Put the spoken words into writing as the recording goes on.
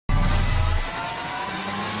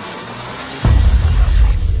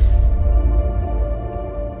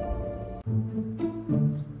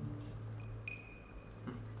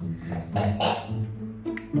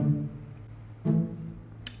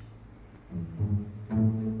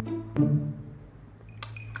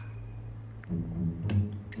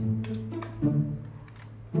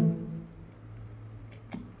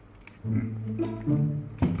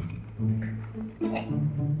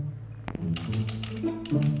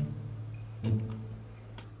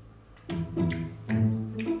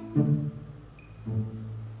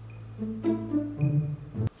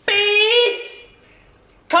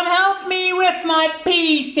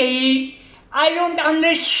I don't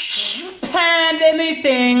understand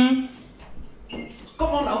anything.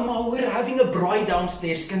 Come on, Oma, we're having a braai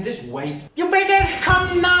downstairs. Can this wait? You better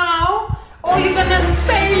come now, or you're gonna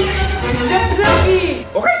face the pluggy.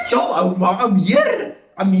 Okay, chill, Oma. I'm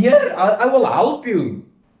here. I will help you.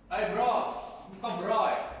 Hey bra, ek gaan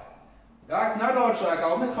braai. Ja, ek's nou daar, so ek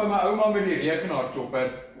help net gou my ouma met die rekenaar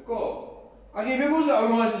chopper. Hoekom? Ag jy weet mos se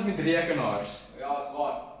ouma's is met rekenaars. Ja, is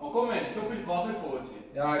waar. Maar kom in, chop iets water vir ons hier.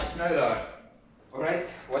 Ja, ek's nou daar. Alright,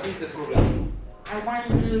 what is the problem? I want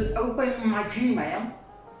to open my Gmail,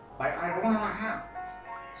 but I don't know how.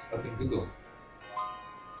 Just open Google.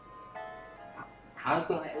 How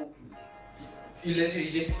do I open it? You literally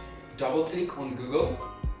just double click on Google.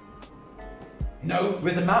 No,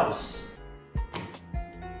 with the mouse.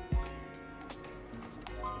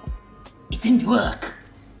 It didn't work.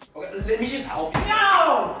 Okay, let me just help you.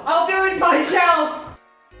 No! I'll do it myself!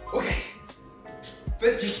 Okay.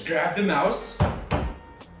 First just grab the mouse.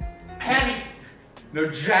 Have it. Now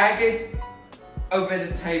drag it over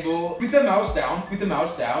the table. Put the mouse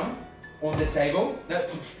down. On the table. Now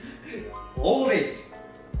hold it.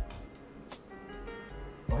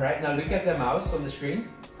 Alright, now look at the mouse on the screen.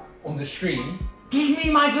 On the screen. Give me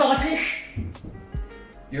my glasses.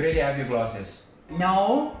 You already have your glasses.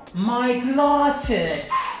 No, my glasses.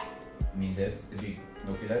 I mean this, the big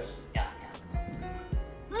binoculars. Yeah.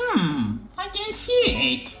 I can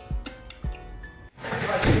see it. If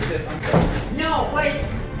I do this, I'm done. No,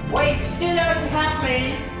 wait, still don't help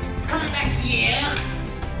me. Come back here.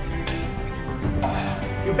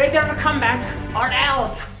 You better come back or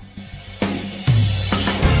else